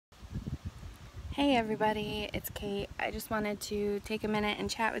Hey everybody, it's Kate. I just wanted to take a minute and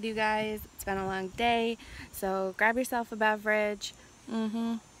chat with you guys. It's been a long day, so grab yourself a beverage,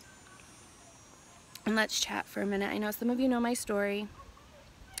 and let's chat for a minute. I know some of you know my story,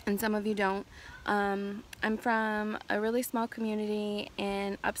 and some of you don't. I'm from a really small community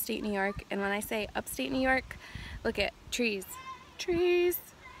in upstate New York, and when I say upstate New York, look at trees. Trees!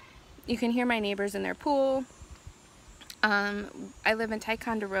 You can hear my neighbors in their pool. I live in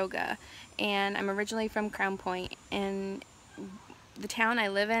Ticonderoga, and I'm originally from Crown Point, and the town I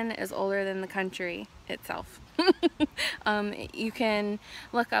live in is older than the country itself. You can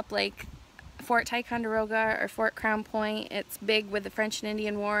look up like Fort Ticonderoga or Fort Crown Point. It's big with the French and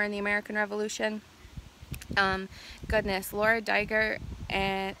Indian War and the American Revolution. Goodness, Laura Deiger,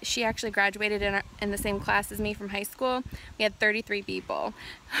 and she actually graduated in the same class as me from high school. We had 33 people.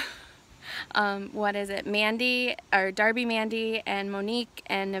 What is it? Mandy, or Darby Mandy, and Monique,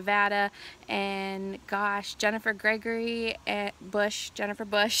 and Nevada, and gosh, Jennifer Gregory, and Jennifer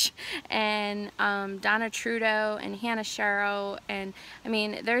Bush, and Donna Trudeau, and Hannah Sharrow, and I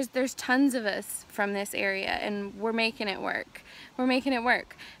mean, there's tons of us from this area, and we're making it work. We're making it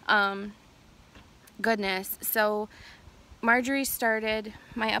work. Goodness. So Marjorie started,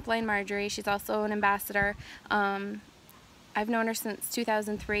 my upline Marjorie, she's also an ambassador. I've known her since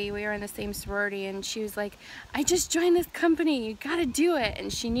 2003. We were in the same sorority, and she was like, I just joined this company, you gotta do it.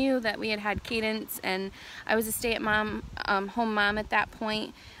 And she knew that we had Cadence, and I was a stay-at-home mom at that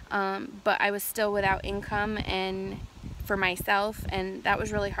point, but I was still without income and for myself, and that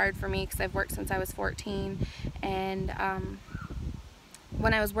was really hard for me because I've worked since I was 14. And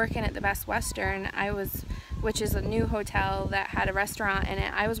when I was working at the Best Western, which is a new hotel that had a restaurant in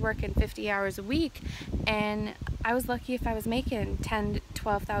it, I was working 50 hours a week, and I was lucky if I was making $10,000 to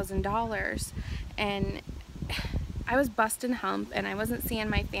 $12,000, and I was busting hump, and I wasn't seeing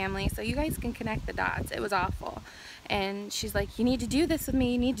my family, so you guys can connect the dots. It was awful. And she's like, you need to do this with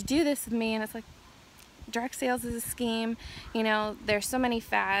me, you need to do this with me, and it's like, direct sales is a scheme. You know, there's so many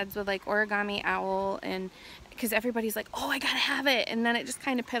fads with like Origami Owl, and because everybody's like, oh, I gotta have it, and then it just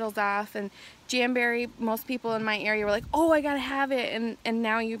kind of piddles off. And Jamberry, most people in my area were like, oh, I gotta have it, and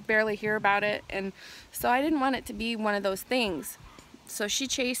now you barely hear about it. And so I didn't want it to be one of those things. So she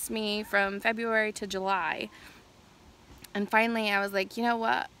chased me from February to July, and finally I was like, you know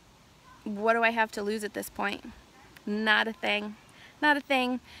what do I have to lose at this point? Not a thing. Not a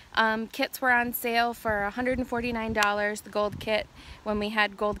thing. Kits were on sale for $149, the gold kit, when we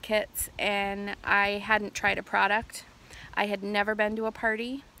had gold kits, and I hadn't tried a product. I had never been to a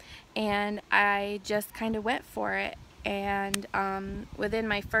party, and I just kind of went for it. And within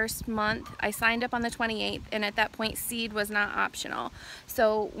my first month, I signed up on the 28th, and at that point seed was not optional.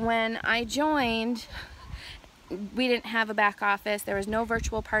 So when I joined, we didn't have a back office. There was no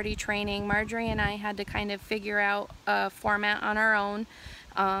virtual party training. Marjorie and I had to kind of figure out a format on our own.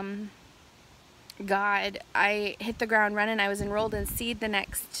 God, I hit the ground running. I was enrolled in Seed the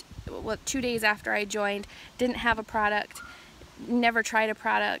next, 2 days after I joined. Didn't have a product. Never tried a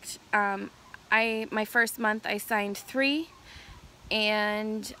product. My first month I signed 3,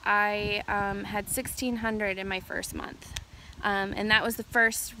 and I had 1,600 in my first month. And that was the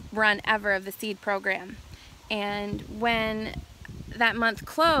first run ever of the Seed program. And when that month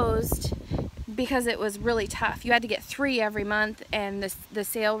closed, because it was really tough, you had to get 3 every month, and the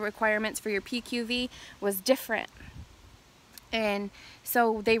sale requirements for your PQV was different. And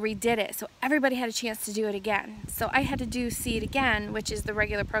so they redid it, so everybody had a chance to do it again. So I had to do Seed again, which is the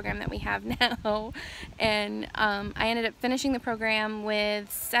regular program that we have now. And I ended up finishing the program with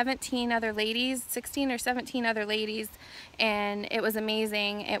 16 or 17 other ladies, and it was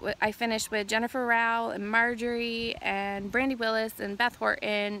amazing. I finished with Jennifer Rao and Marjorie and Brandy Willis and Beth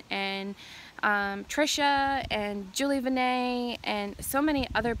Horton and Trisha and Julie Vinay and so many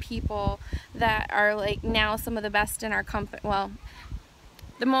other people that are like now some of the best in our company. Well,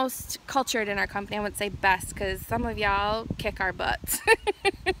 the most cultured in our company. I wouldn't say best, because some of y'all kick our butts.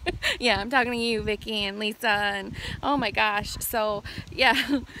 Yeah, I'm talking to you, Vicky and Lisa, and oh my gosh. So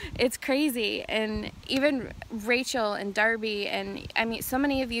yeah, it's crazy. And even Rachel and Darby, and I mean so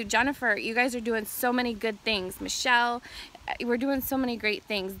many of you, Jennifer, you guys are doing so many good things. Michelle, we're doing so many great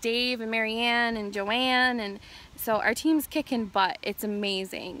things. Dave and Marianne and Joanne, and so our team's kicking butt. It's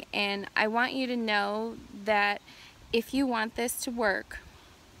amazing. And I want you to know that if you want this to work,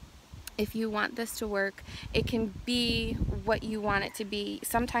 it can be what you want it to be.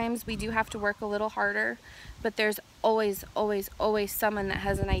 Sometimes we do have to work a little harder, but there's always, always, always someone that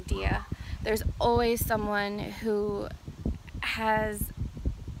has an idea. There's always someone who has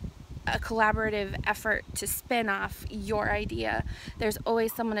a collaborative effort to spin off your idea. There's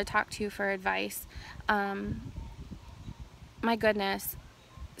always someone to talk to for advice. My goodness,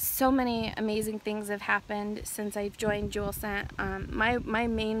 so many amazing things have happened since I've joined Jewel Scent. My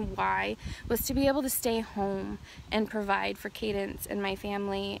main why was to be able to stay home and provide for Cadence and my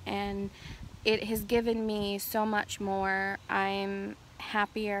family, and it has given me so much more. I'm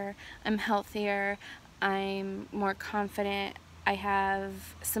happier, I'm healthier, I'm more confident. I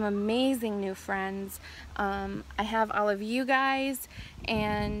have some amazing new friends. I have all of you guys,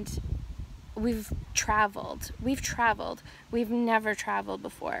 and we've traveled. We've never traveled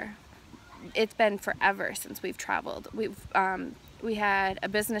before. It's been forever since we've traveled. We had a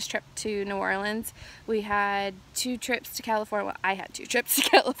business trip to New Orleans. We had 2 trips to California. Well, I had 2 trips to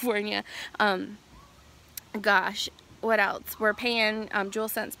California. Gosh, what else? We're paying, Jewel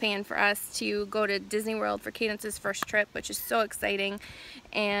Scent's paying for us to go to Disney World for Cadence's first trip, which is so exciting.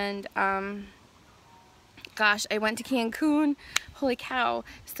 And gosh, I went to Cancun. Holy cow.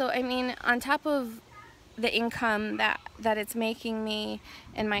 So, I mean, on top of the income that it's making me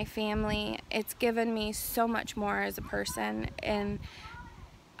and my family, it's given me so much more as a person, and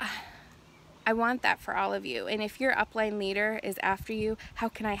I want that for all of you. And if your upline leader is after you, how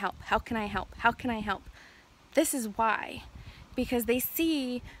can I help? How can I help? How can I help? This is why. Because they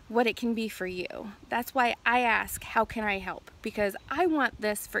see what it can be for you. That's why I ask, how can I help? Because I want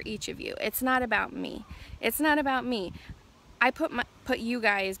this for each of you. It's not about me. It's not about me. I put you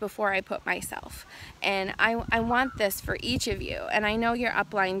guys before I put myself, and I want this for each of you, and I know your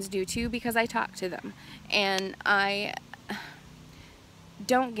uplines do too, because I talk to them. And I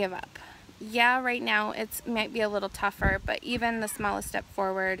don't give up. Yeah, right now it might be a little tougher, but even the smallest step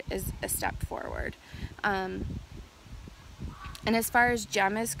forward is a step forward. And as far as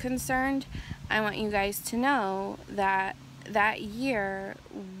GEM is concerned, I want you guys to know that that year,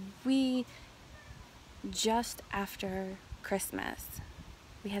 we, just after Christmas,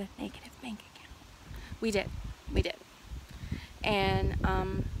 we had a negative bank account. We did. And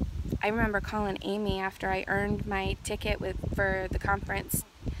I remember calling Amy after I earned my ticket for the conference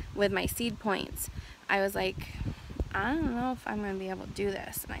with my seed points. I was like, I don't know if I'm going to be able to do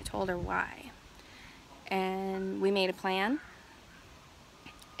this. And I told her why. And we made a plan.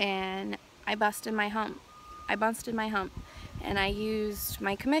 And I busted my hump. And I used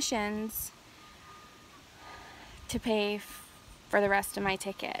my commissions to pay for the rest of my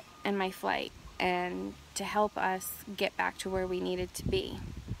ticket and my flight, and to help us get back to where we needed to be.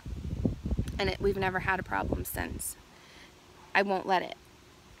 And we've never had a problem since. I won't let it.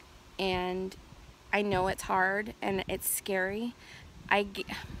 And I know it's hard and it's scary. I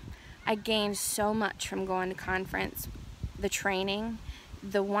gained so much from going to conference, the training,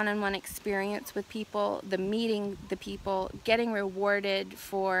 the one-on-one experience with people, the meeting the people, getting rewarded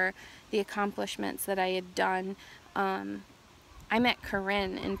for the accomplishments that I had done. I met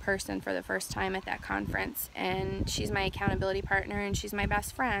Corinne in person for the first time at that conference, and she's my accountability partner, and she's my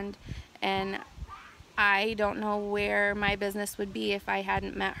best friend. And I don't know where my business would be if I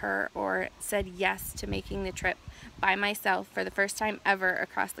hadn't met her or said yes to making the trip by myself for the first time ever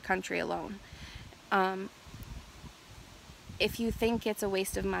across the country alone. If you think it's a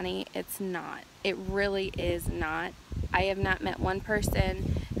waste of money, it's not. It really is not. I have not met one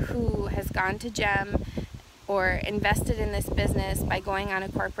person who has gone to GEM or invested in this business by going on a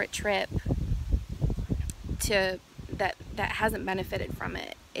corporate trip that hasn't benefited from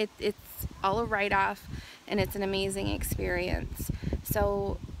it. It's all a write-off, and it's an amazing experience.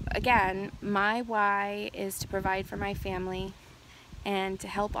 So again, my why is to provide for my family and to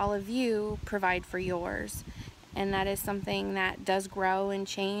help all of you provide for yours. And that is something that does grow and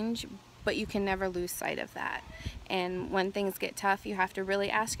change, but you can never lose sight of that. And when things get tough, you have to really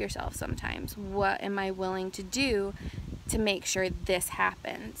ask yourself sometimes, what am I willing to do to make sure this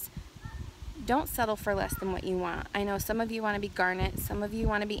happens? Don't settle for less than what you want. I know some of you want to be garnet, some of you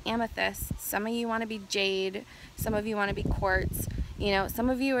want to be amethyst, some of you want to be jade, some of you want to be quartz. You know, some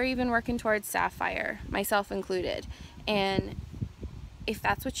of you are even working towards sapphire, myself included. And if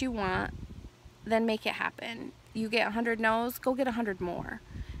that's what you want, then make it happen. You get 100 no's, go get 100 more.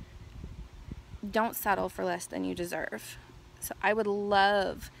 Don't settle for less than you deserve. So I would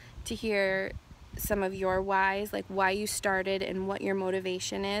love to hear some of your whys, like why you started and what your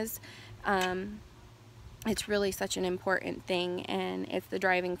motivation is. It's really such an important thing, and it's the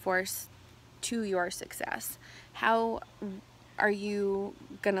driving force to your success. How are you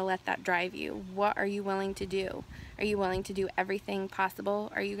gonna let that drive you? What are you willing to do? Are you willing to do everything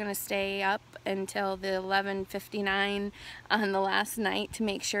possible? Are you gonna stay up until the 11:59 on the last night to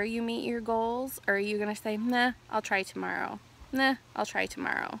make sure you meet your goals? Or are you gonna say, nah, I'll try tomorrow? Nah, I'll try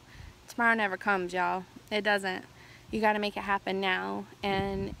tomorrow. tomorrow never comes, y'all. It doesn't. You got to make it happen now.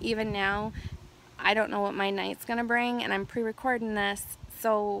 And even now, I don't know what my night's going to bring, and I'm pre-recording this,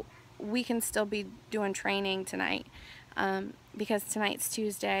 so we can still be doing training tonight. Because tonight's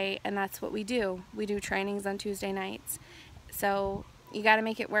Tuesday, and that's what we do. We do trainings on Tuesday nights. So you got to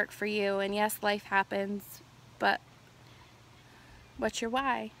make it work for you. And yes, life happens, but what's your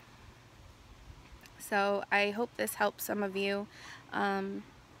why? So I hope this helps some of you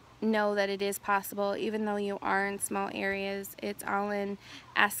know that it is possible, even though you are in small areas. It's all in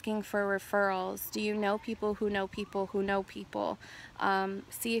asking for referrals. Do you know people who know people who know people?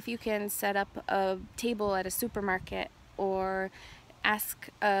 See if you can set up a table at a supermarket, or ask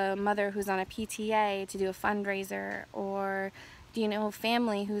a mother who's on a PTA to do a fundraiser, or do you know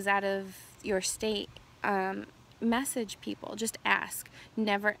family who's out of your state? Message people. Just ask.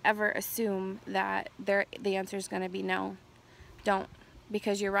 Never ever assume that the answer is going to be no. Don't,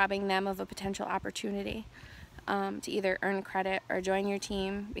 because you're robbing them of a potential opportunity to either earn credit or join your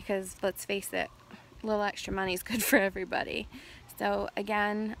team, because let's face it, a little extra money is good for everybody. So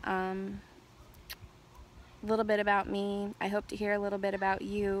again, a little bit about me. I hope to hear a little bit about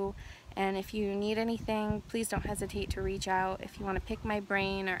you, and if you need anything, please don't hesitate to reach out if you want to pick my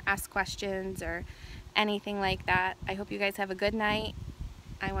brain or ask questions or anything like that. I hope you guys have a good night.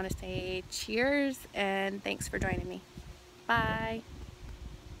 I want to say cheers and thanks for joining me. Bye.